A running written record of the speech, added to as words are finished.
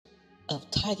of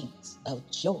tidings of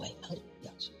joy,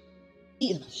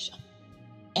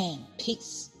 and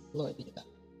peace. Glory be to God.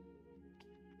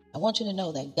 I want you to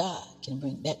know that God can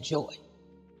bring that joy.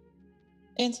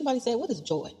 And somebody said, what is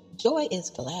joy? Joy is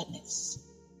gladness.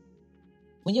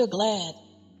 When you're glad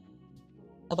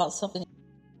about something.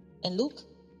 In Luke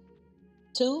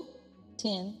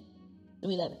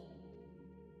 2:10-11,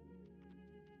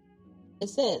 it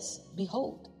says,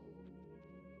 behold.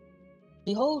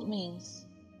 Behold means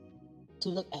to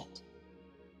look at,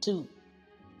 to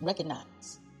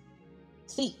recognize,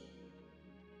 see.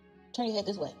 Turn your head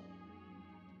this way.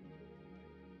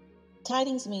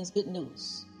 Tidings means good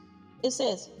news. It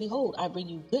says, behold, I bring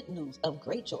you good news of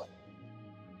great joy.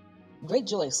 Great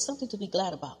joy is something to be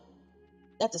glad about.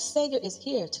 That the Savior is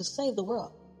here to save the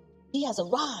world. He has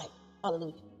arrived.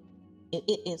 Hallelujah.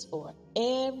 It is for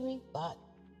everybody.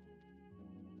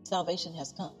 Salvation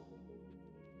has come.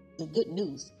 The good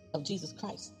news of Jesus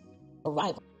Christ.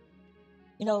 Arrival.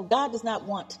 You know, God does not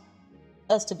want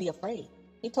us to be afraid.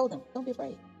 He told them, don't be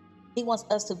afraid. He wants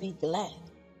us to be glad.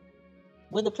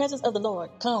 When the presence of the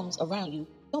Lord comes around you,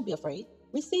 don't be afraid.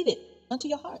 Receive it unto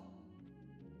your heart.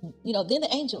 You know, then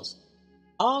the angels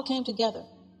all came together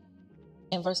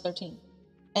in verse 13.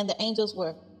 And the angels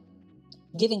were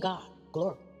giving God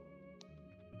glory.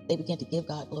 They began to give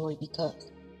God glory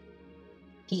because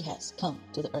he has come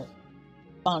to the earth.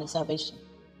 Finally, salvation.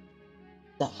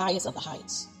 The highest of the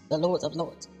highest, the Lord of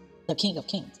lords, the King of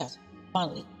kings has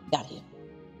finally got here.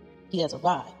 He has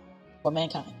arrived for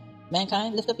mankind.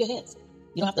 Mankind, lift up your heads.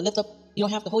 You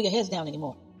don't have to hold your heads down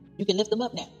anymore. You can lift them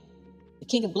up now. The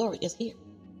King of glory is here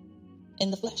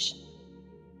in the flesh.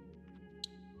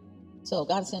 So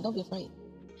God is saying, don't be afraid.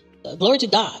 Glory to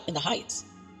God in the heights.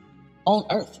 On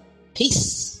earth,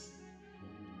 peace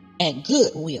and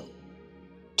goodwill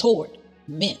toward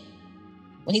men.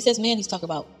 When he says men, he's talking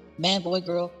about man, boy,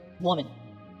 girl, woman.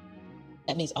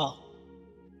 That means all.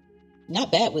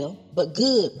 Not bad will, but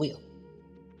good will.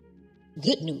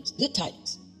 Good news, good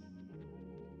tidings.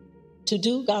 To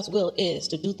do God's will is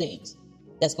to do things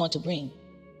that's going to bring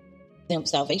them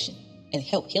salvation and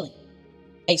help healing.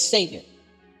 A Savior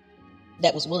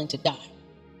that was willing to die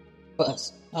for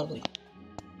us. Hallelujah.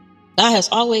 God has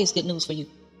always good news for you.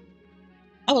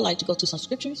 I would like to go to some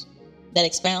scriptures that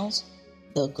expounds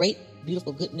the great,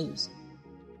 beautiful good news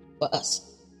for us.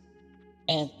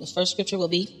 And the first scripture will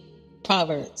be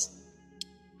Proverbs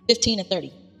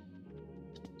 15:30.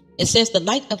 It says, the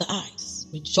light of the eyes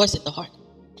rejoiceth the heart,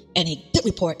 and a good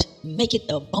report maketh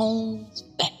the bones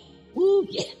fat. Woo,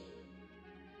 yeah.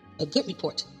 A good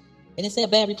report. And it said a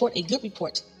bad report, a good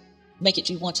report maketh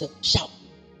you want to shout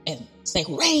and say,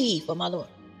 hooray for my Lord.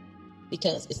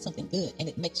 Because it's something good and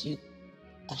it makes you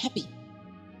happy.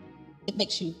 It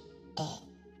makes you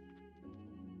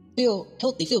feel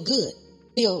healthy, feel good,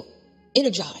 feel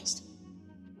energized.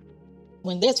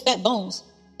 When there's fat bones,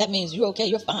 that means you're okay,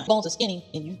 you're fine. Bones are skinny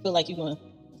and you feel like you're going to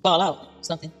fall out or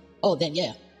something. Oh, then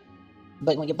yeah.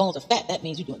 But when your bones are fat, that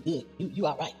means you're doing good. You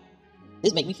all right.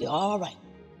 This makes me feel all right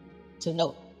to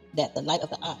know that the light of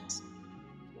the eyes,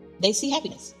 they see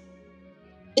happiness.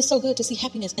 It's so good to see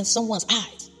happiness in someone's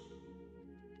eyes.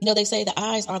 You know, they say the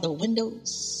eyes are the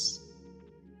windows.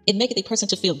 It makes a person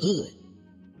to feel good.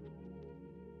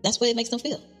 That's what it makes them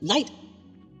feel. Light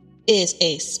is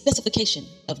a specification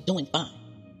of doing fine.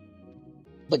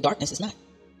 But darkness is not.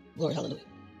 Glory, hallelujah.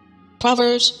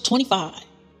 Proverbs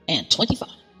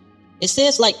 25:25. It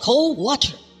says, like cold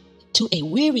water to a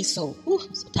weary soul. Ooh,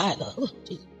 I'm so tired, Lord. Ooh,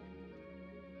 Jesus.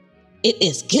 It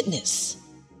is goodness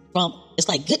it's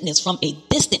like goodness from a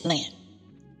distant land.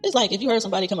 It's like if you heard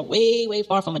somebody coming way, way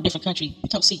far from a different country to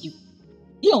come see you.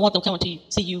 You don't want them coming to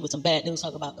see you with some bad news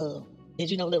talking about,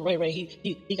 did you know little Ray,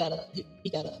 he got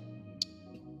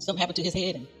something happened to his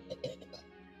head and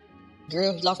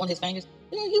girl, he lost one of his fingers.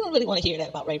 You don't really want to hear that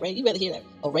about Ray. You rather hear that,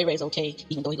 oh, Ray's okay,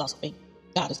 even though he lost a finger.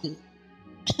 God is good.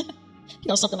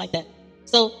 Something like that.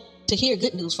 So to hear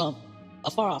good news from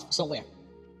afar off somewhere,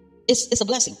 it's a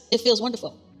blessing. It feels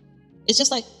wonderful. It's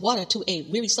just like water to a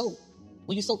weary soul.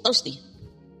 When you're so thirsty,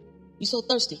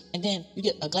 and then you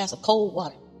get a glass of cold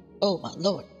water. Oh my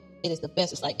Lord, it is the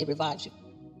best. It's like it revives you.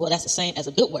 Well, that's the same as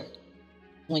a good word.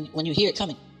 When you hear it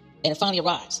coming and it finally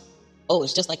arrives, oh,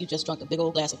 it's just like you just drunk a big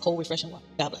old glass of cold, refreshing water.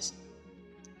 God bless.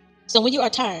 So when you are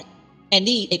tired and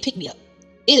need a pick-me-up,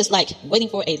 it is like waiting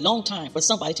for a long time for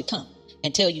somebody to come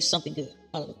and tell you something good.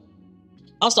 Hallelujah.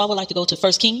 Also, I would like to go to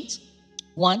 1 Kings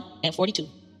 1:42.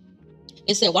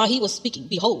 It said, while he was speaking,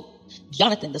 behold,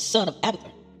 Jonathan, the son of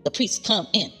Abitha, the priest, come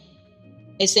in.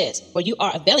 It says, for you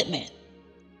are a valiant man,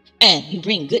 and you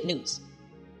bring good news.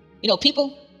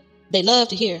 People, they love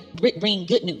to bring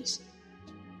good news.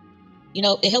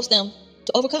 It helps them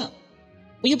to overcome.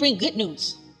 When you bring good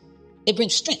news, it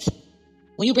brings strength.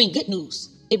 When you bring good news,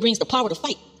 it brings the power to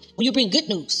fight. When you bring good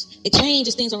news, it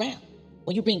changes things around.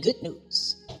 When you bring good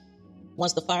news,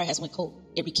 once the fire has went cold,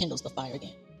 it rekindles the fire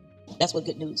again. That's what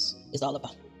good news is all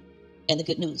about. And the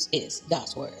good news is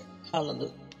God's word.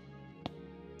 Hallelujah.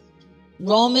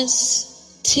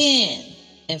 Romans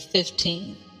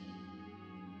 10:15.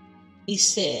 He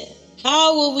said,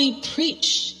 how will we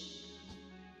preach?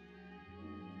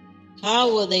 How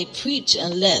will they preach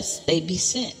unless they be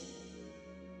sent?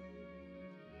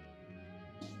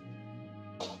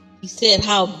 He said,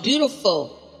 how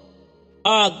beautiful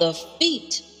are the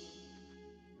feet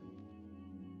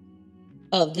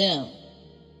of them.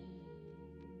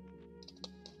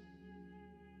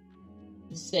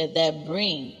 He said that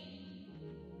bring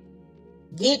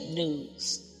good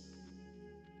news.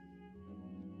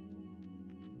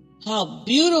 How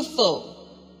beautiful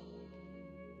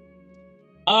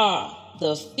are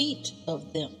the feet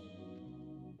of them.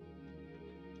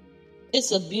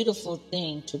 It's a beautiful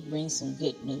thing to bring some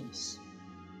good news.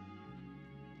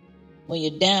 When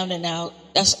you're down and out,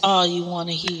 that's all you want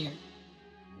to hear.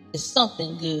 It's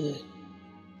something good,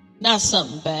 not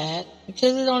something bad,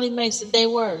 because it only makes the day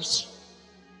worse.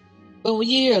 But when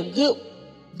you hear a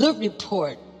good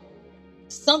report,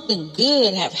 something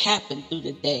good have happened through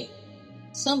the day.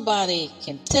 Somebody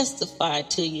can testify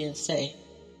to you and say,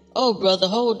 oh, brother,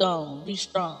 hold on, be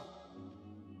strong.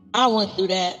 I went through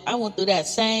that. I went through that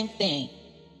same thing.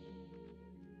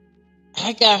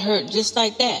 I got hurt just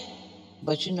like that.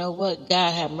 But you know what?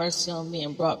 God had mercy on me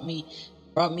and brought me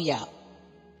out.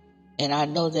 And I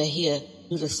know that he'll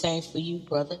do the same for you,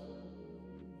 brother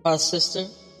or sister.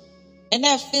 And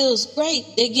that feels great.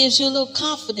 That gives you a little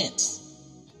confidence,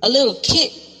 a little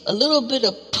kick, a little bit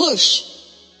of push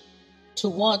to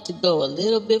want to go a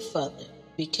little bit further.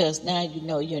 Because now you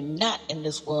know you're not in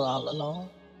this world all alone.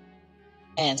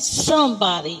 And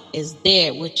somebody is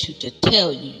there with you to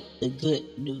tell you the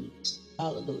good news.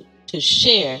 Hallelujah. To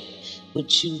share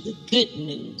with you the good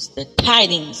news, the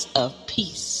tidings of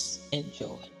peace and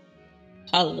joy.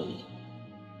 Hallelujah.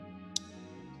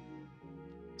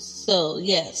 So,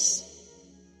 yes.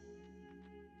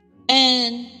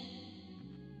 And,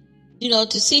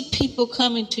 to see people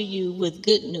coming to you with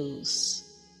good news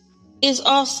is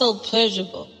also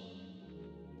pleasurable.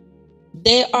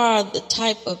 They are the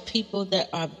type of people that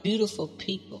are beautiful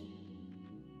people.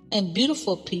 And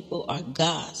beautiful people are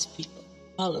God's people.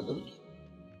 Hallelujah.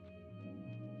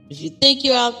 If you think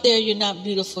you're out there, you're not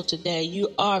beautiful today,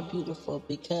 you are beautiful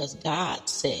because God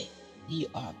said you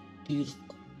are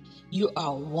beautiful. You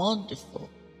are wonderful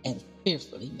and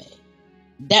fearfully made.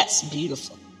 That's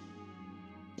beautiful.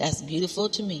 That's beautiful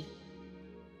to me.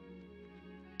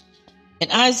 In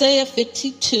Isaiah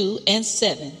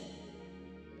 52:7,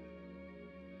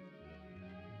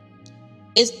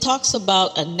 it talks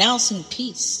about announcing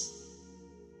peace.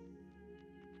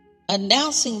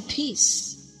 Announcing peace.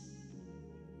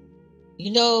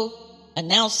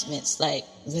 Announcements, like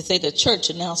they say the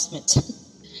church announcements.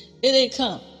 Here they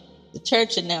come. The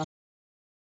church announcements.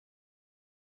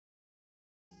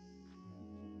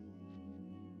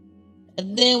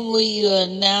 And then when you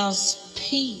announce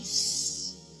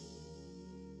peace,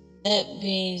 that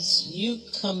means you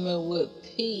coming with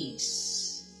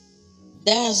peace.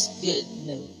 That's good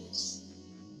news.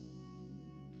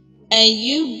 And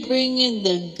you bringing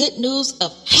the good news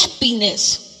of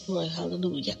happiness. Boy,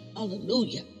 hallelujah,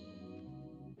 hallelujah.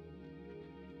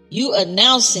 You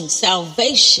announcing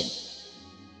salvation.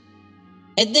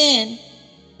 And then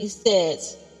he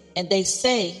says, and they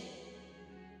say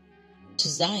to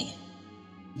Zion,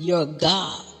 your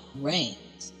God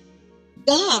reigns.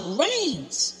 God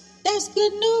reigns. That's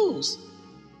good news.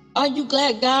 Are you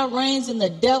glad God reigns and the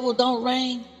devil don't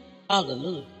reign?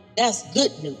 Hallelujah. That's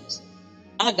good news.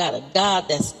 I got a God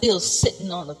that's still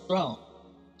sitting on the throne.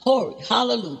 Holy,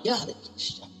 hallelujah.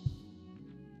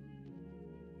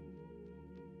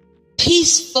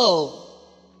 Peaceful,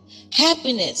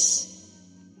 happiness.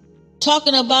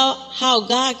 Talking about how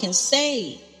God can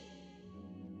save.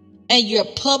 And you're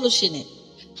publishing it.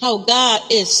 How God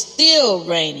is still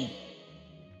reigning.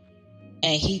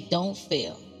 And he don't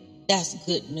fail. That's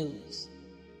good news.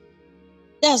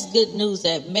 That's good news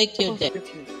that make your day.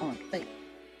 Scriptures on faith.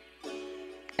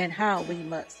 And how we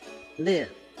must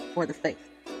live for the faith.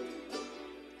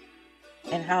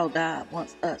 And how God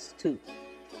wants us to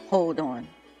hold on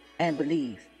and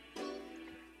believe.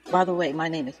 By the way, my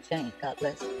name is Jane. God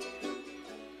bless you.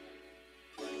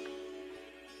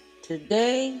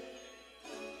 Today's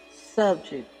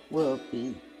subject will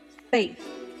be faith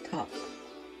talk.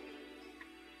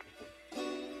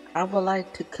 I would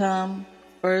like to come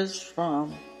first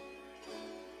from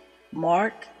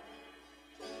Mark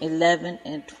 11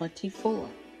 and 24.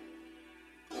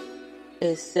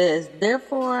 It says,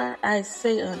 "Therefore I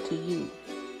say unto you,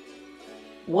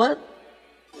 what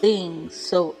things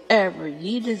soever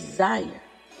ye desire,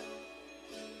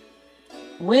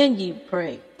 when ye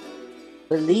pray,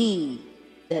 believe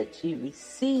that ye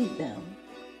receive them,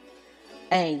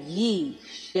 and ye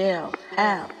shall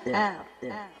have them."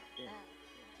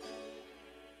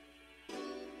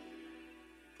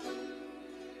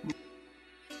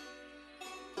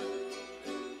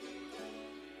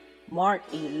 Mark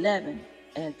 11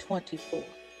 and 24.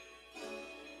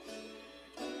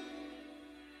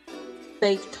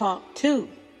 Faith Talk 2.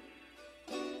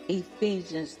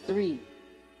 Ephesians 3,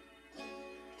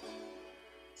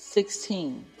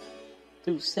 16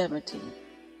 through 17.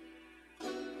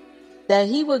 That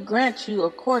he would grant you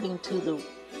according to the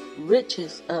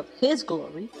riches of his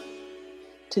glory,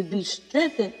 to be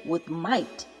strengthened with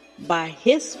might by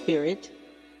his Spirit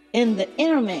in the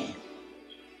inner man,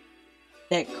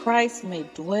 that Christ may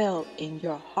dwell in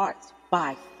your hearts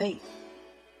by faith,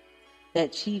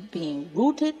 that ye being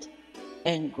rooted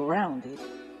and grounded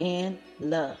in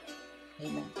love.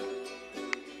 Amen.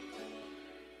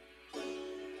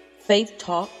 Faith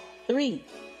Talk 3.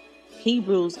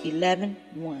 Hebrews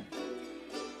 11:1.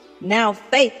 Now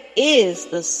faith is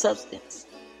the substance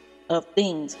of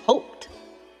things hoped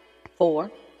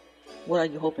for. What are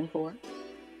you hoping for?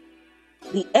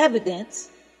 The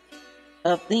evidence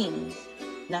of things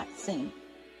not seen.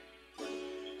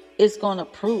 It's going to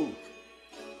prove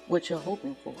what you're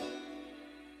hoping for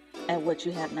and what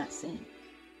you have not seen.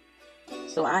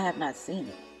 So I have not seen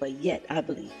it, but yet I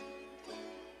believe.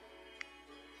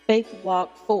 Faith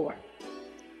Walk 4.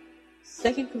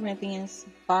 2 Corinthians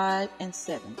 5 and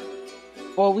 7.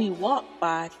 For we walk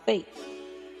by faith,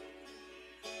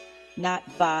 not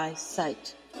by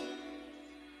sight.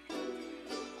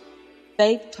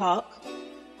 Faith Talk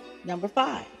number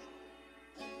 5.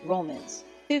 Romans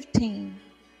 15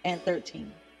 and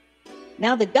 13.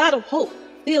 Now the God of hope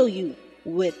fill you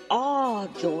with all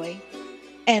joy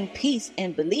and peace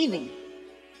in believing,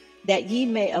 that ye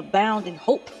may abound in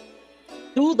hope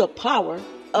through the power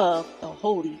of the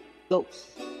Holy Ghost.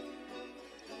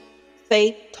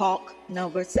 Faith Talk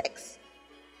number 6.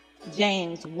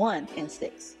 James 1 and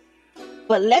 6.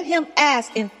 But let him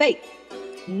ask in faith,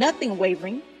 nothing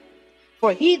wavering,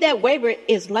 for he that wavereth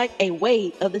is like a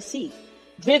wave of the sea,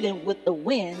 driven with the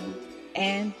wind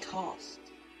and tossed.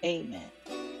 Amen.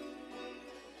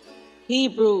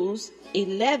 Hebrews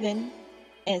 11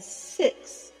 and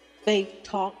 6. Faith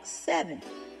Talk 7.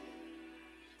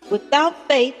 Without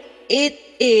faith, it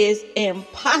is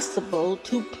impossible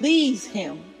to please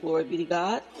him. Glory be to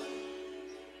God.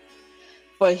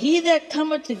 For he that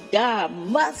cometh to God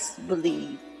must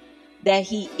believe that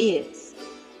he is,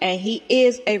 and he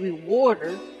is a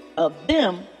rewarder of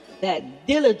them that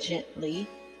diligently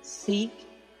seek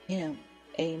him.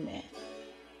 Amen.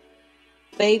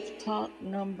 Faith Talk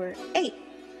number 8.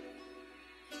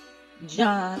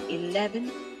 John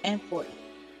 11 and 40.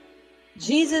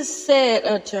 Jesus said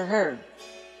unto her,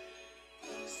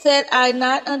 said I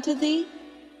not unto thee,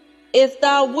 if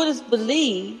thou wouldest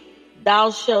believe, thou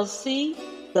shalt see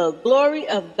the glory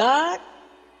of God.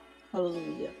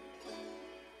 Hallelujah.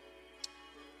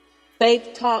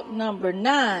 Faith Talk number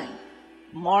 9.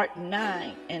 Mark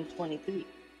 9 and 23.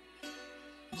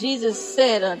 Jesus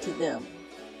said unto them,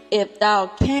 if thou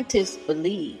canst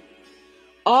believe,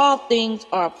 all things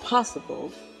are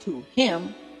possible to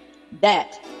him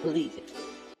that believeth.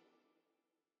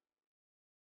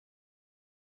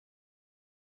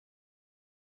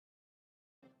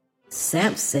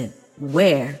 Samson,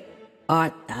 where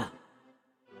art thou?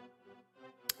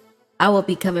 I will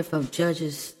be coming from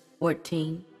Judges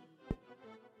 14,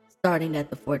 starting at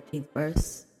the 14th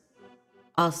verse,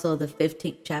 also the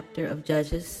 15th chapter of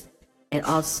Judges, and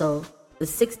also the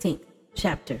 16th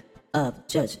chapter of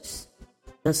Judges,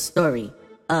 the story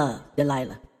of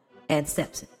Delilah and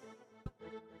Samson.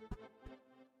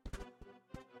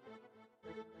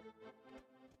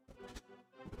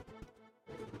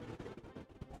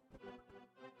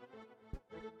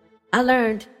 I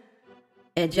learned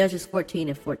in Judges 14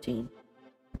 and 14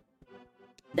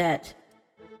 that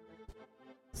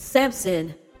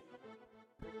Samson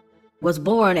was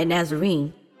born a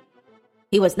Nazarene.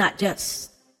 He was not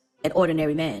just an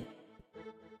ordinary man.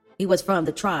 He was from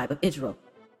the tribe of Israel.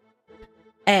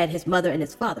 And his mother and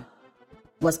his father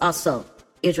was also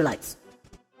Israelites.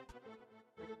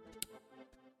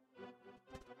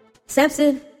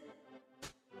 Samson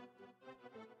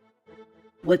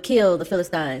would kill the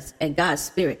Philistines, and God's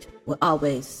spirit would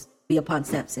always be upon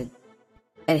Samson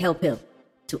and help him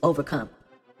to overcome.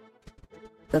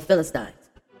 the Philistines.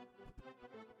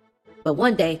 But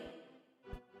one day,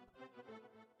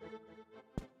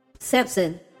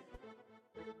 Samson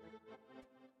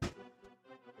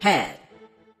had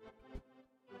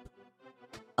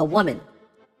a woman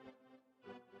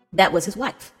that was his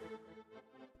wife.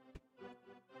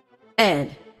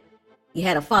 And he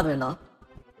had a father-in-law.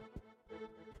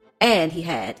 And he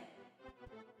had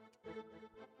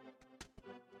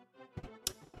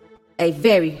a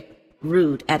very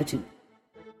rude attitude.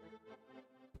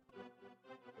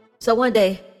 So one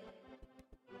day,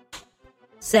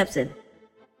 Samson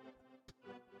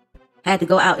had to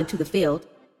go out into the field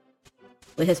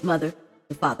with his mother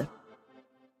and father,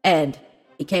 and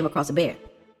he came across a bear.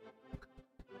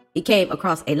 He came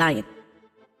across a lion,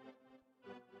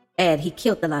 and he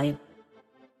killed the lion,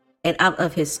 and out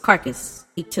of his carcass,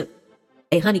 he took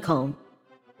a honeycomb,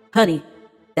 honey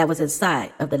that was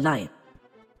inside of the lion.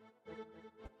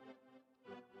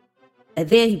 And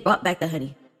then he brought back the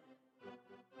honey.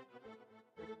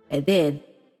 And then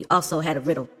he also had a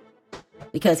riddle,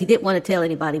 because he didn't want to tell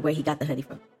anybody where he got the honey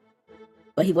from,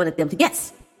 but he wanted them to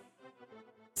guess.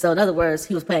 So in other words,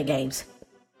 he was playing games.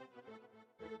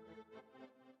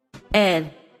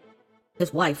 And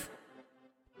his wife,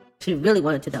 she really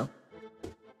wanted to know,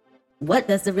 what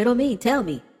does the riddle mean? Tell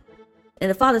me.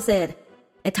 And the father said,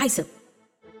 entice him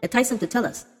to tell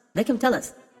us. Make him tell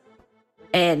us.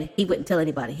 And he wouldn't tell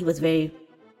anybody. He was very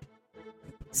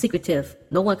secretive.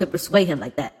 No one could persuade him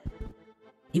like that.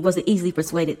 He wasn't easily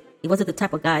persuaded. He wasn't the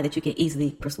type of guy that you can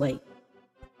easily persuade.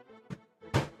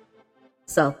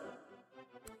 So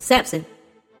Samson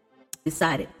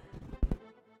decided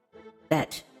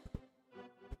that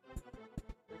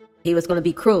he was going to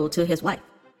be cruel to his wife.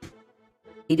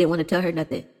 He didn't want to tell her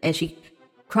nothing. And she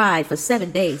cried for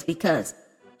 7 days because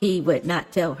he would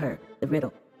not tell her the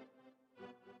riddle.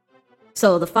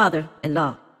 So the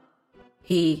father-in-law,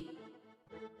 he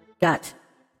got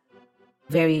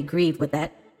very grieved with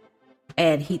that.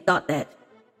 And he thought that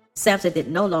Samson did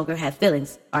no longer have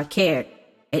feelings or cared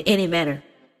in any manner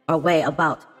or way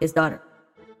about his daughter.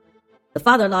 The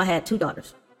father-in-law had 2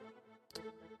 daughters.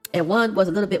 And one was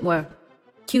a little bit more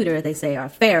cuter, they say, or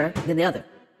fairer than the other.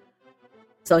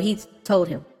 So he told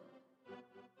him.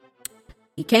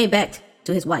 He came back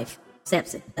to his wife,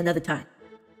 Samson, another time.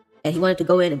 And he wanted to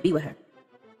go in and be with her.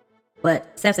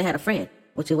 But Samson had a friend,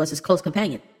 which was his close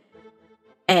companion.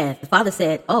 And the father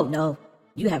said, oh, no,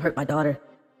 you have hurt my daughter.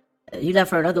 You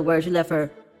left her, in other words, you left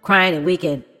her crying and weak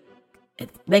and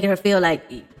making her feel like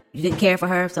you didn't care for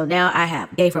her. So now I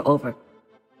gave her over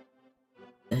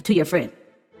to your friend,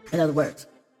 in other words.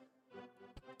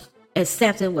 And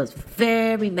Samson was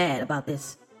very mad about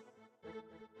this.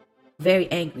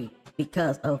 Very angry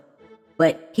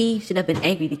but he should have been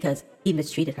angry because he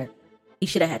mistreated her. He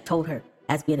should have had told her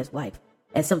as being his wife.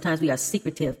 And sometimes we are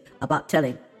secretive about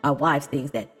telling our wives things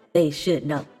that they should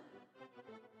know.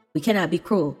 We cannot be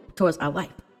cruel towards our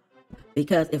wife,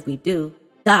 because if we do,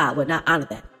 God will not honor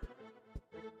that.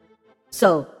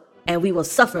 So, and we will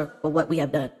suffer for what we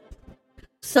have done.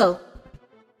 So,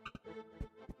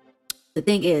 the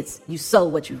thing is, you sow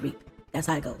what you reap. That's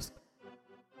how it goes.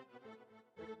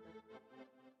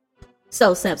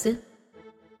 So Samson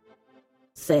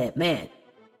said, man,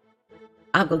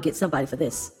 I'm going to get somebody for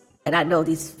this. And I know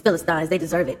these Philistines, they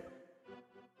deserve it.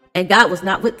 And God was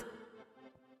not with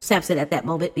Samson at that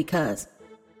moment, because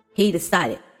he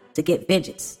decided to get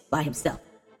vengeance by himself.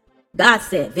 God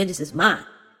said, vengeance is mine.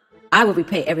 I will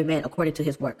repay every man according to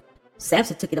his work.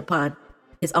 Samson took it upon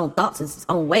his own thoughts and his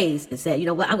own ways and said, you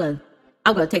know what, I'm going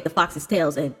to take the fox's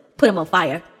tails and put them on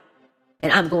fire.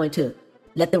 And I'm going to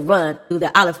let them run through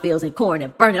the olive fields and corn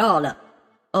and burn it all up.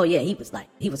 Oh yeah, he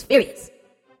was furious.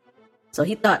 So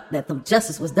he thought that some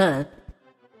justice was done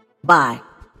by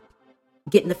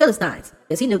getting the Philistines,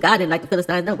 because he knew God didn't like the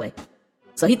Philistines no way.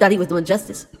 So he thought he was doing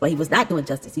justice, but he was not doing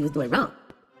justice. He was doing wrong.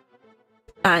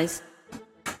 Guys,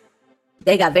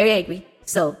 they got very angry.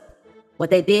 So what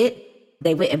they did,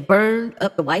 they went and burned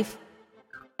up the wife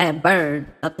and burned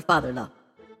up the father-in-law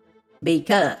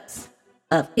because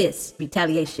of his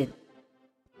retaliation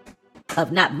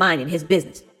of not minding his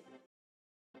business.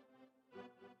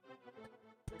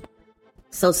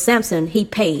 So Samson, he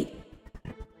paid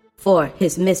for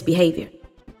his misbehavior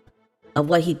of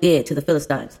what he did to the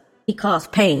Philistines. He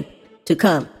caused pain to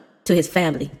come to his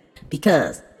family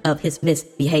because of his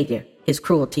misbehavior, his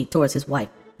cruelty towards his wife.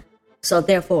 So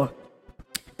therefore,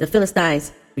 the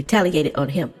Philistines retaliated on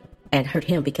him and hurt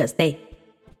him because they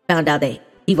found out that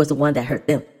he was the one that hurt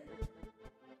them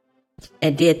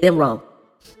and did them wrong.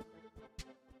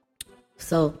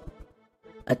 So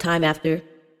a time after,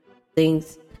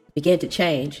 things began to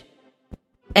change,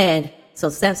 and So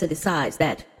Samson decides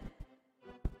that,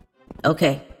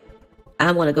 okay,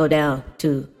 I want to go down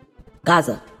to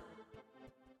Gaza.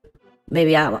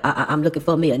 Maybe I'm looking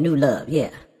for me a new love. Yeah.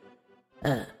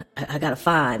 I got to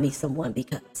find me someone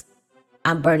because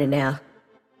I'm burning now.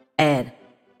 And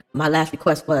my last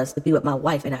request was to be with my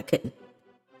wife, and I couldn't.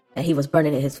 And he was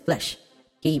burning in his flesh.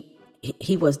 He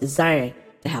was desiring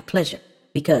to have pleasure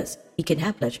because he couldn't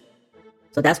have pleasure.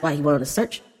 So that's why he went on a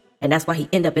search. And that's why he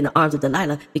ended up in the arms of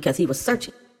Delilah, because he was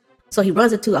searching. So he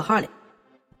runs into a harlot.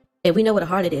 And we know what a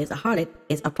harlot is. A harlot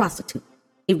is a prostitute.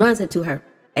 He runs into her,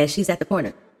 and she's at the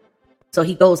corner. So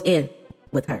he goes in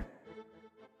with her.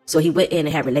 So he went in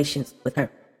and had relations with her.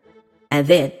 And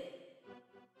then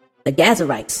the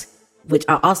Gazarites, which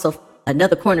are also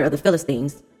another corner of the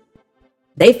Philistines,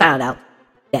 they found out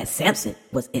that Samson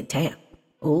was in town.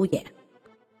 Oh, yeah.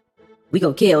 We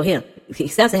gonna kill him.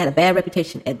 Samson had a bad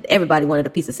reputation, and everybody wanted a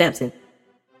piece of Samson.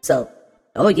 So,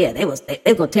 oh yeah, they was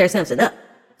gonna tear Samson up.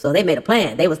 So they made a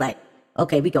plan. They was like,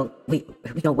 okay, we gonna wait.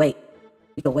 We gonna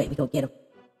get him.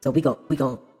 So we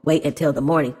gonna wait until the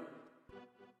morning.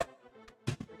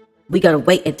 We gonna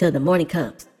wait until the morning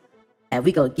comes, and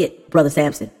we gonna get Brother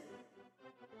Samson.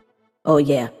 Oh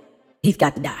yeah, he's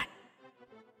got to die.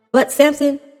 But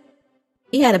Samson,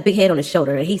 he had a big head on his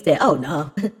shoulder, and he said, oh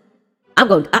no. I'm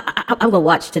gonna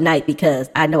watch tonight because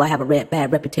I know I have a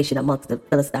bad reputation amongst the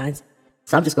Philistines.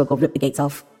 So I'm just gonna go rip the gates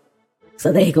off.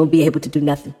 So they ain't gonna be able to do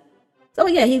nothing. So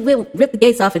yeah, he ripped the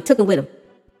gates off and took them with him.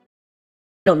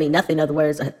 Don't mean nothing, in other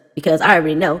words, because I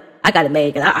already know I got it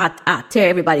made. I tear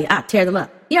everybody, I tear them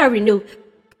up. He already knew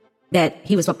that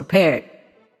he was prepared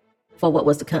for what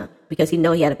was to come because he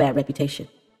knew he had a bad reputation.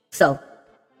 So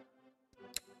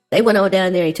they went on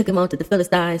down there. He took him on to the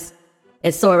Philistines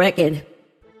and Sorek, and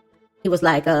he was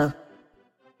like,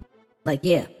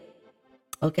 yeah,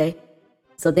 okay.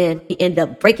 So then he ended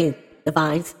up breaking the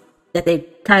vines that they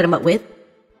tied him up with,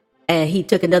 and he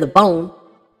took another bone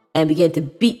and began to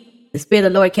beat. The Spirit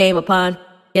of the Lord came upon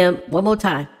him one more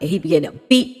time, and he began to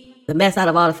beat the mess out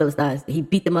of all the Philistines. He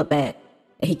beat them up bad,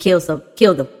 and he killed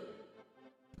them.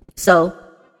 So,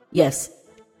 yes,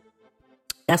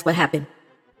 that's what happened.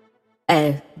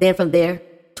 And then from there,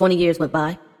 20 years went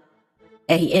by,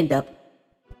 and he ended up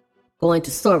going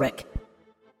to Sorek.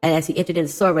 And as he entered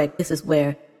into Sorek, this is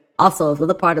where also the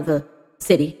other part of the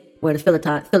city where the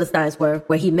Philistines were,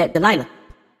 where he met Delilah.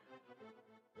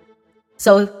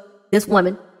 So this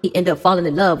woman, he ended up falling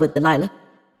in love with Delilah,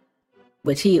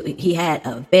 which he had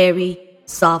a very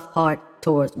soft heart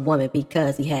towards women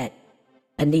because he had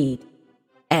a need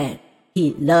and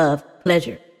he loved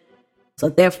pleasure. So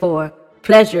therefore,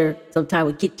 pleasure sometimes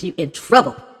will get you in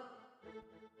trouble,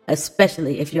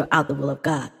 especially if you're out the will of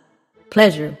God.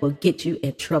 Pleasure will get you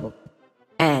in trouble.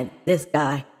 And this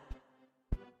guy,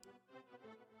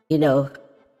 he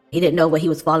didn't know what he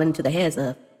was falling into the hands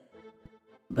of.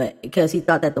 But because he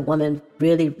thought that the woman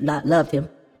really loved him,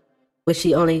 which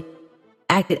she only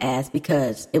acted as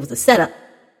because it was a setup,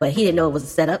 but he didn't know it was a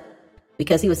setup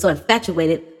because he was so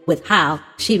infatuated with how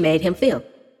she made him feel.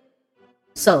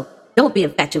 So don't be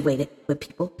infatuated with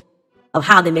people of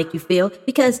how they make you feel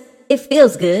because it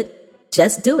feels good.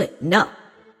 Just do it. No.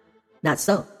 Not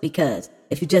so, because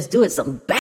if you just do it, something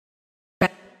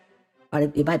bad, or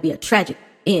it might be a tragic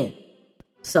end.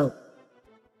 So,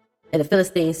 and the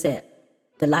Philistines said,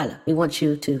 Delilah, we want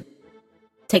you to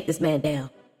take this man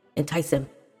down, entice him.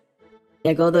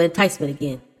 There go the enticement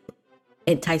again.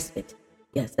 Enticement.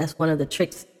 Yes, that's one of the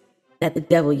tricks that the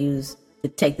devil used to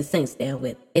take the saints down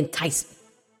with. Enticement.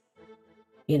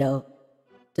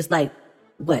 Just like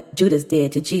what Judas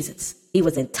did to Jesus. He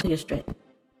was enticing your strength,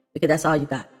 because that's all you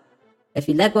got. If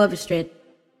you let go of your strength,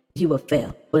 you will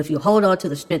fail. But if you hold on to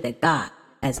the strength that God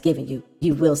has given you,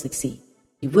 you will succeed.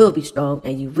 You will be strong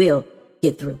and you will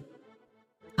get through.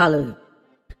 Hallelujah.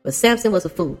 But Samson was a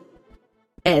fool.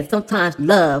 And sometimes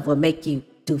love will make you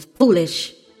do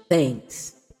foolish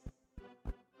things.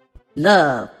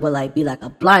 Love will be like a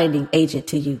blinding agent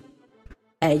to you.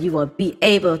 And you won't be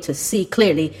able to see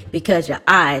clearly because your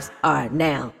eyes are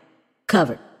now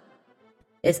covered.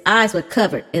 His eyes were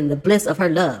covered in the bliss of her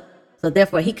love. So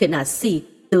therefore, he could not see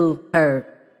through her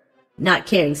not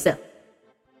caring self.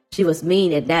 She was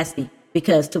mean and nasty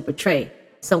because to portray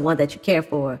someone that you care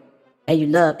for and you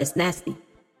love is nasty.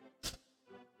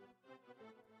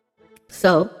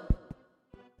 So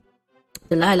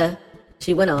Delilah,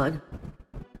 she went on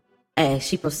and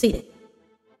she proceeded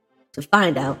to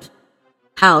find out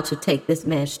how to take this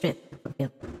man's strength from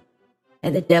him.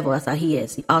 And the devil, that's how he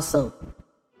is. He also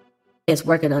is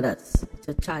working on us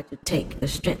to try to take the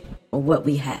strength on what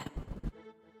we have.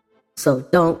 So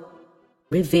don't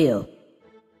reveal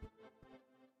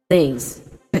things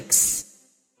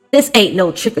This ain't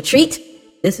no trick or treat.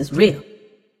 This is real.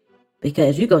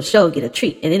 Because you're going to sure get a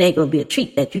treat. And it ain't going to be a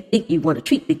treat that you think you want to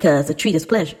treat because a treat is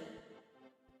pleasure.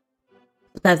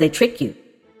 Sometimes they trick you.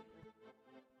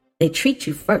 They treat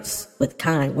you first with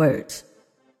kind words.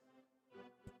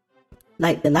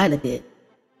 Like Delilah did.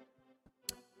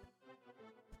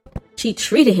 She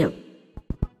treated him.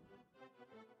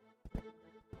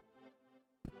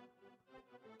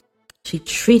 She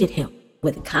treated him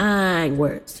with kind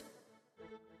words.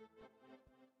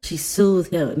 She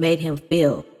soothed him and made him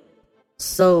feel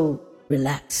so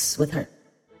relaxed with her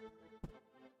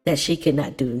that she could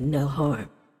not do no harm.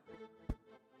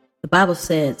 The Bible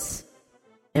says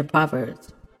in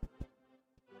Proverbs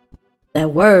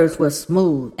that words were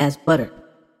smooth as butter,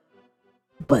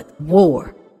 but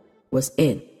war was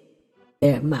in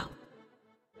their mouth.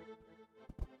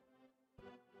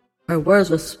 Her words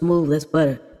were smooth as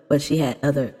butter, but she had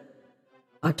other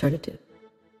alternatives.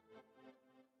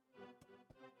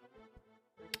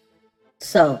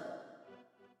 So,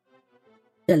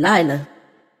 Delilah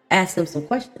asked him some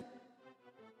questions.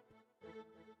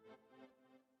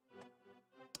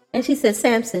 And she said,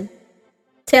 Samson,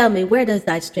 tell me, where does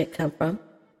thy strength come from?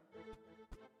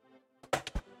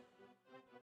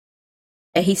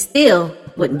 And he still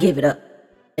wouldn't give it up.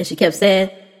 And she kept saying,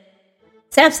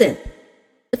 Samson,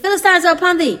 the Philistines are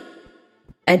upon thee.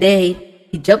 And then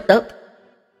he jumped up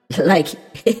like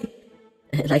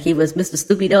he was Mr.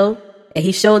 Stupido, and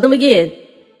he showed them again.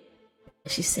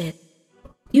 And she said,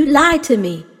 you lied to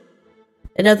me.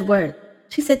 In other words,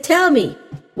 she said, tell me,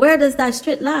 where does thy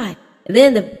strength lie? And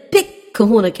then the big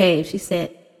kahuna came. She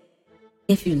said,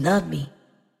 if you love me,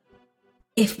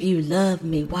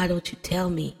 why don't you tell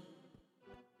me?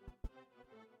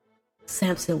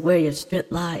 Samson, where your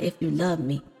strength lie if you love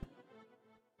me?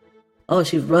 Oh,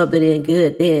 she rubbed it in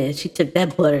good then. She took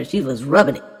that butter, she was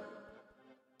rubbing it.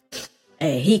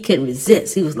 And he couldn't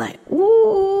resist. He was like,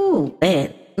 ooh,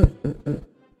 man.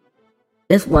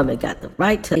 This woman got the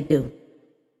right to do.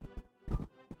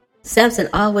 Samson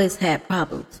always had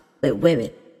problems with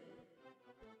women.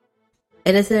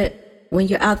 And it's that when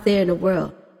you're out there in the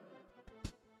world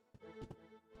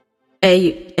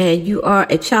and you are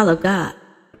a child of God,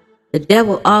 the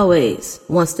devil always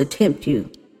wants to tempt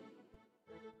you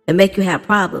and make you have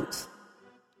problems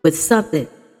with something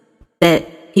that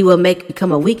he will make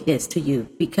become a weakness to you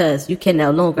because you can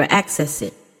no longer access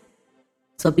it.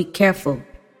 So be careful,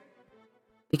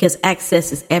 because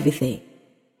access is everything.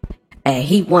 And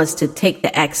he wants to take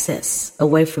the access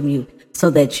away from you so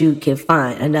that you can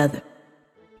find another.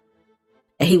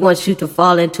 And he wants you to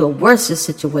fall into a worse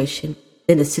situation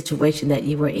than the situation that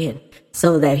you were in,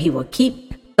 so that he will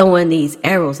keep throwing these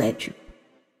arrows at you,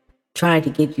 trying to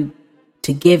get you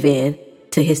to give in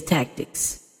to his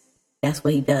tactics. That's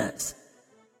what he does.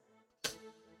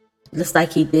 Just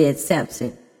like he did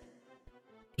Samson.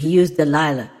 He used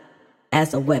Delilah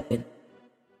as a weapon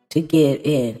to get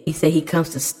in. He said he comes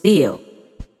to steal.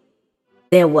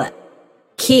 Then what?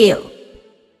 Kill.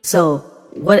 So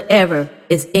whatever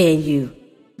is in you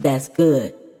that's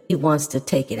good, he wants to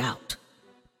take it out.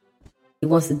 He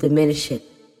wants to diminish it.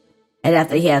 And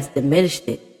after he has diminished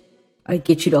it, or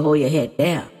get you to hold your head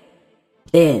down,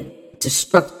 then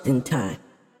destruction time.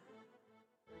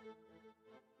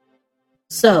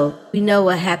 So we know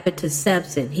what happened to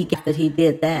Samson. He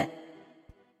did that.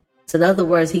 So in other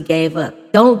words, he gave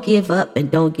up. Don't give up and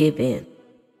don't give in.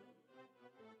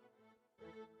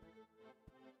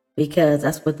 Because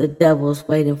that's what the devil's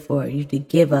waiting for, you to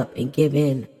give up and give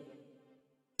in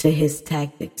to his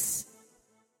tactics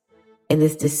and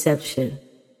his deception.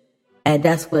 And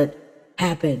that's what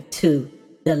happened to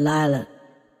Delilah.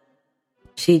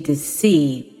 She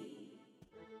deceived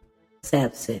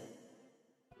Samson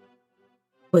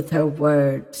with her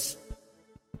words,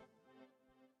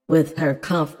 with her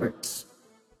comforts,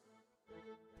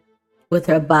 with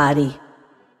her body.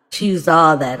 She used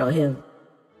all that on him.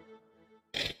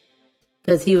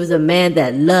 Because he was a man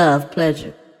that loved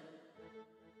pleasure.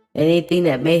 And anything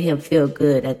that made him feel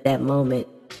good at that moment,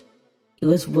 he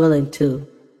was willing to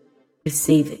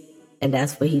receive it. And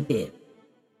that's what he did.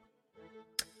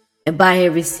 And by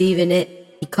him receiving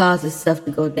it, he caused himself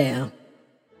to go down.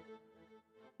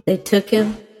 They took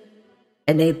him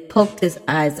and they poked his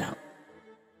eyes out.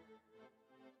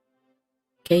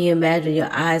 Can you imagine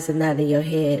your eyes are not in your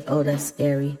head? Oh, that's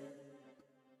scary.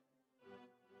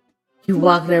 You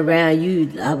walking around, you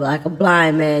like a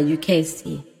blind man, you can't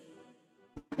see.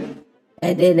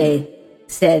 And then they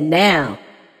said, now,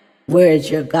 where's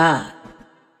your God?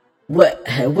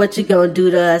 What you gonna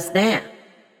do to us now?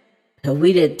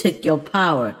 We done took your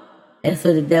power. And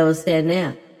so the devil said,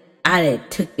 now, I done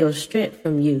took your strength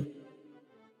from you.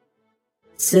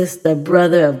 sister,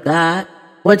 brother of God,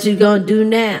 what you gonna do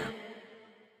now?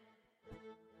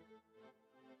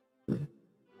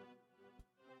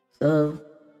 So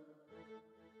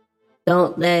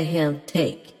don't let him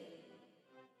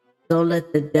don't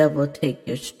let the devil take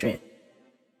your strength.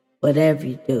 Whatever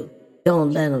you do,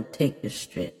 don't let him take your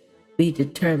strength. Be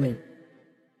determined.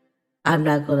 I'm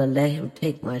not gonna let him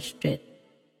take my strength.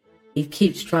 He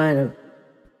keeps trying to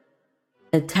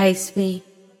entice me,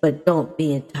 but don't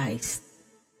be enticed.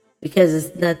 Because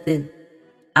there's nothing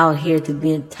out here to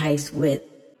be enticed with.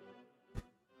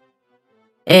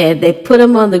 And they put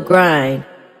him on the grind,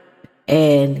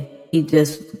 and he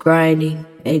just grinding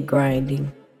and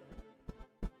grinding.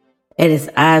 And his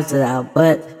eyes are out.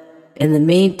 But in the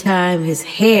meantime, his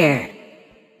hair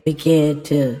began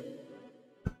to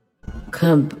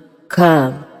come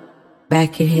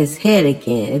back in his head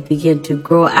again. It began to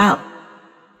grow out.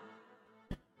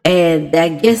 And I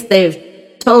guess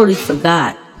they've totally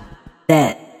forgot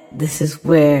that this is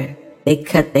where they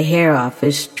cut the hair off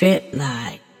his strength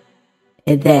line.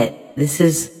 And that this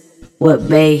is what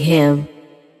made him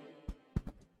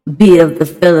be of the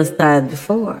Philistines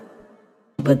before.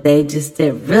 But they just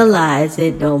didn't realize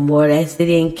it no more. They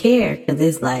didn't care. Because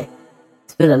it's like,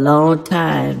 it's been a long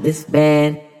time. This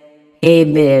man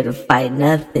ain't been able to fight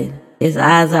nothing. His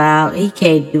eyes are out. He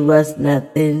can't do us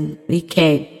nothing. He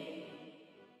can't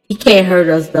hurt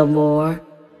us no more.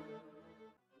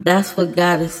 That's what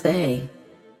God is saying.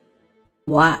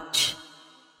 Watch.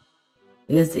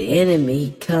 Because the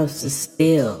enemy comes to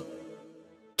steal,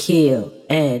 kill,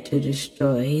 and to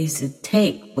destroy. He's to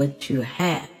take what you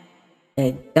have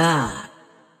that God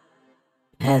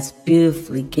has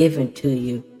beautifully given to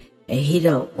you, and he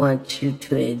don't want you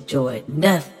to enjoy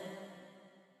nothing.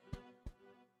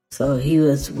 So he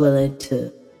was willing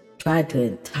to try to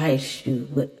entice you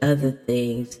with other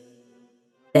things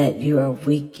that you are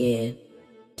weak in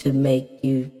to make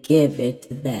you give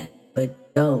into that.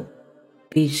 But don't.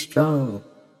 Be strong.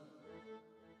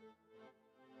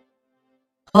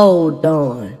 Hold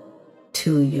on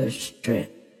to your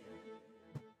strength.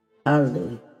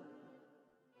 Hallelujah.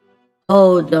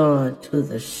 Hold on to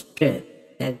the strength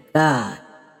that God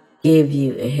gave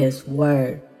you in his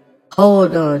word.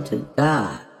 Hold on to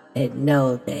God and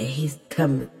know that he's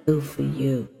coming through for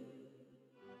you.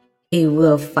 He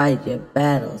will fight your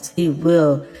battles. He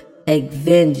will take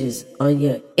vengeance on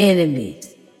your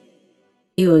enemies.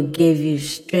 He will give you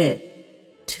strength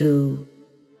to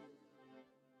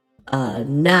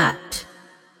not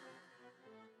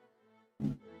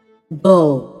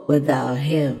go without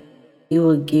him. He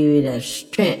will give you that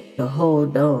strength to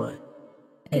hold on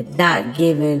and not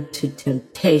give in to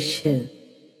temptation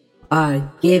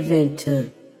or give in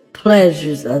to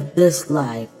pleasures of this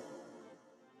life,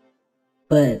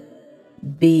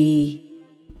 but be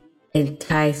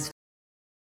enticed.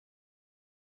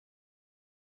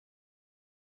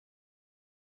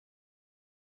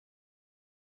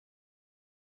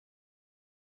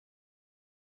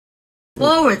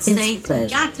 Forward, saints. You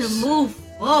got to move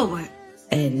forward.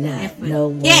 And not no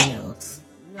one else.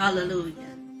 Hallelujah.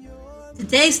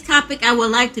 Today's topic I would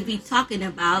like to be talking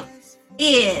about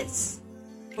is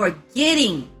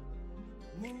forgetting.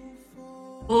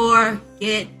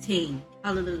 Forgetting.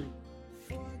 Hallelujah.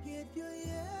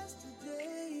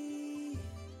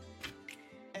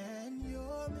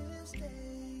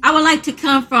 I would like to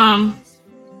come from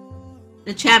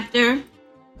the chapter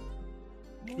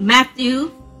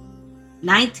Matthew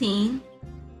 19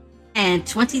 and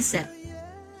 27.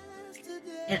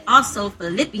 And also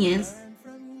Philippians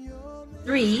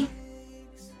 3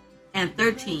 and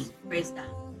 13. Praise God.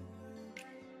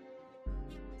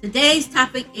 Today's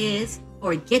topic is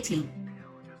forgetting.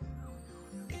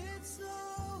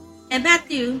 In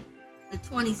Matthew, the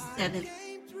 27th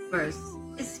verse,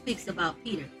 it speaks about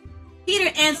Peter.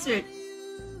 Peter answered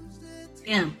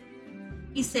him.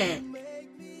 He said,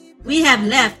 "We have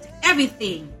left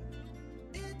everything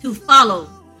to follow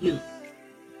you.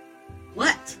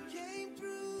 What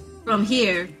from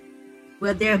here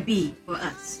will there be for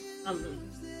us?" Hallelujah.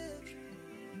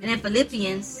 And in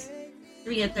Philippians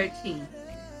 3 and 13,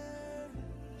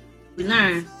 we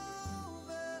learn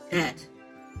that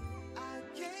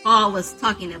Paul was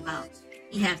talking about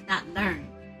he has not learned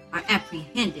or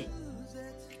apprehended,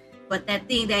 but that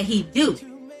thing that he do,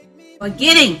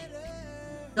 forgetting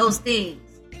those things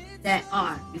that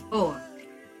are before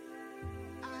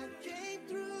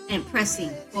and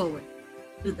pressing forward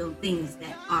to those things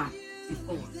that are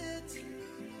before.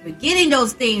 Forgetting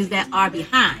those things that are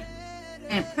behind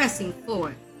and pressing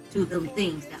forward to those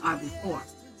things that are before.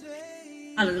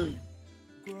 Hallelujah.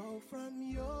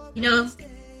 You know,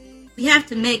 we have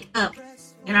to make up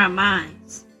in our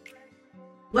minds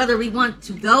whether we want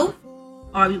to go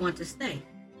or we want to stay.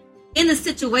 In the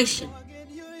situation,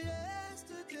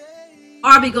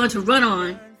 are we going to run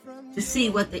on to see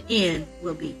what the end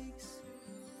will be?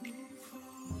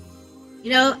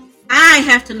 You know, I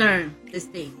have to learn this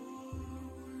thing.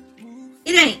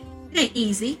 It ain't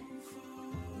easy.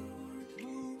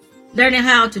 Learning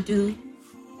how to do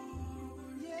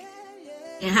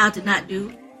and how to not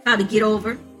do, how to get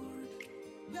over.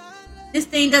 This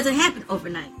thing doesn't happen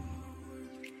overnight.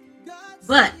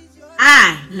 But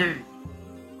I learned.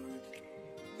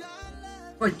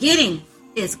 Forgetting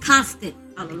is constant.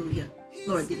 Hallelujah.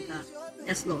 Glory be to God.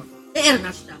 Yes, Lord.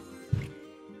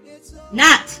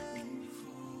 Not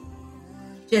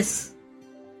just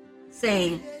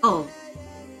saying, oh,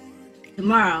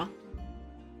 tomorrow,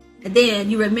 and then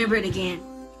you remember it again.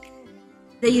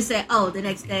 Then you say, oh, the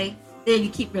next day. Then you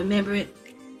keep remembering it.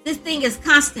 This thing is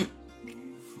constant.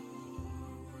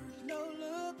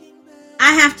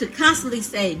 I have to constantly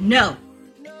say no.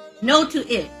 No to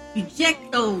it.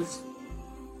 Reject those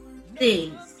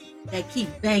things that keep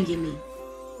banging me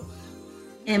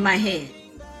in my head.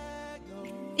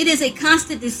 It is a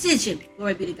constant decision,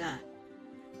 glory be to God.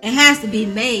 It has to be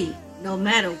made no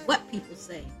matter what people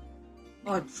say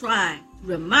or try to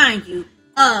remind you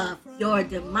of your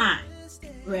demise,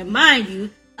 remind you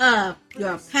of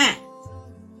your past.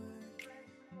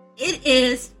 It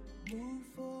is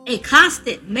a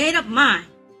constant made up mind.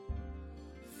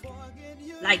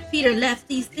 Like Peter left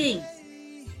these things.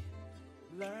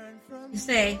 You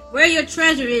say, where your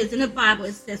treasure is in the Bible,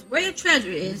 it says, where your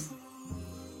treasure is,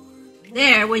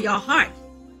 there where your heart.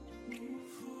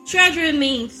 Treasure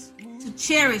means to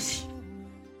cherish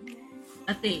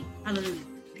a thing. Hallelujah.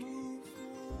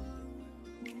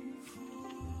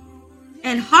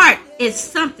 And heart is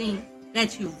something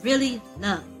that you really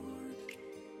love.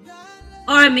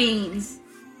 Or it means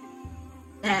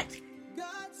that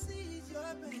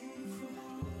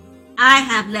I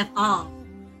have left all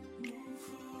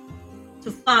to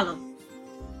follow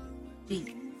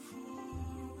Jesus.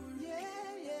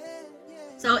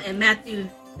 So in Matthew,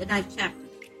 the 9th chapter,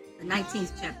 the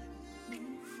 19th chapter,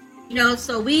 you know,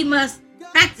 so we must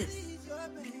practice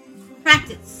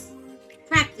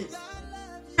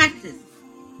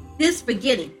this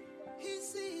forgetting.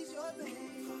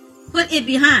 Put it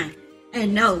behind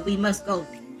and know we must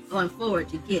going forward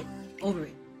to get over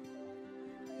it.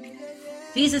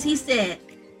 Jesus, he said,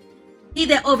 he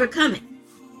that overcometh.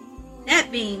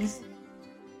 That means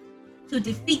to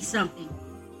defeat something,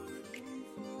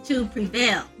 to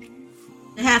prevail,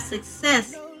 to have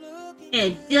success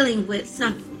in dealing with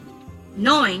something,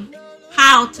 knowing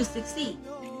how to succeed.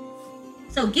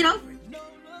 So get over it.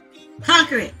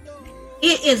 Conquer it.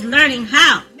 It is learning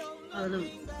how. Hallelujah.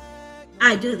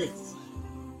 I do this.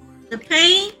 The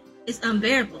pain is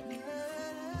unbearable.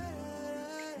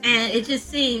 And it just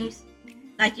seems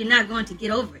like you're not going to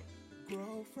get over it.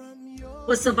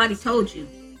 What somebody told you.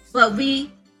 But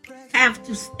we have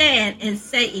to stand and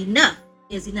say enough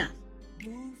is enough.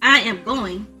 I am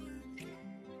going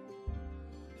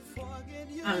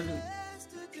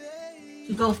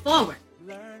to go forward.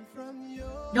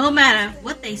 No matter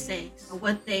what they say or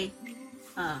what they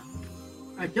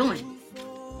are doing.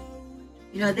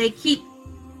 You know, they keep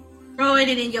throwing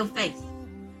it in your face.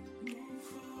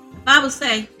 The Bible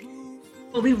says,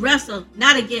 for we wrestle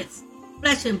not against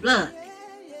flesh and blood.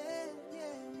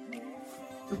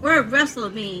 The word wrestle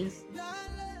means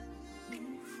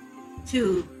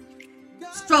to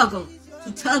struggle,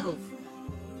 to tuggle,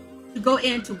 to go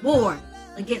into war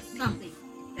against something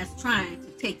that's trying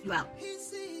to take you out,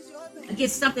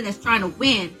 against something that's trying to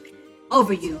win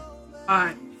over you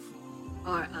or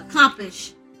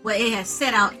accomplish what it has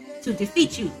set out to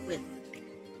defeat you with.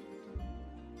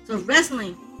 So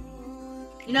wrestling,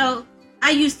 you know, I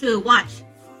used to watch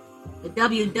the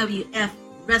WWF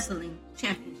Wrestling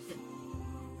Championship.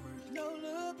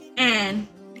 And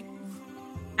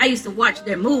I used to watch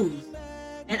their moves.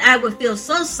 And I would feel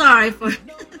so sorry for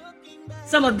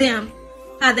some of them,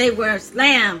 how they were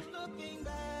slammed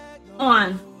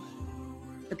on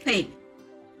the pavement.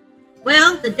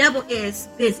 Well, the devil is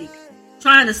busy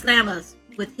trying to slam us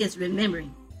with his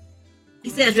remembering. He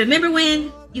says, remember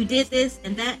when you did this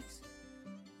and that?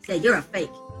 He said, you're a fake.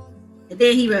 And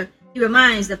then he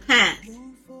reminds the past.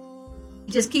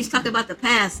 He just keeps talking about the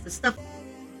past, the stuff,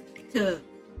 to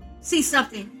see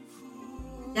something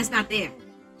that's not there.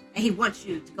 And he wants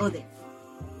you to go there.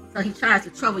 So he tries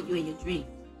to trouble you in your dreams.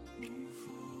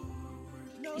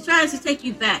 He tries to take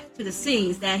you back to the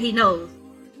scenes that he knows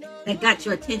that got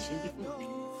your attention before.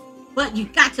 But you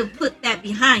got to put that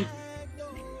behind you.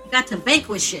 You got to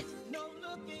vanquish it. You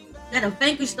got to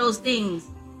vanquish those things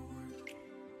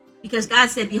Because God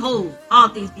said, behold, all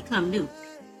things become new.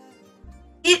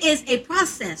 It is a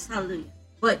process, hallelujah.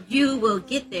 But you will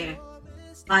get there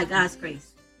by God's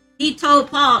grace. He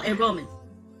told Paul in Romans,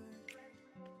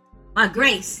 my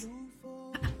grace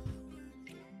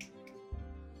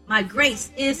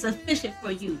is sufficient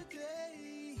for you.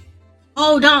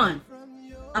 Hold on.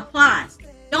 Apply.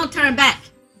 Don't turn back.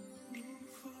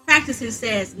 Practicing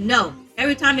says no.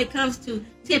 Every time it comes to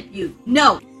tempt you,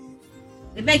 no.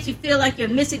 It makes you feel like you're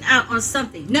missing out on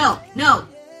something. No.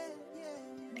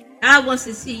 God wants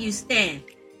to see you stand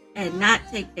and not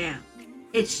take down.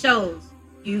 It shows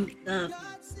you love him.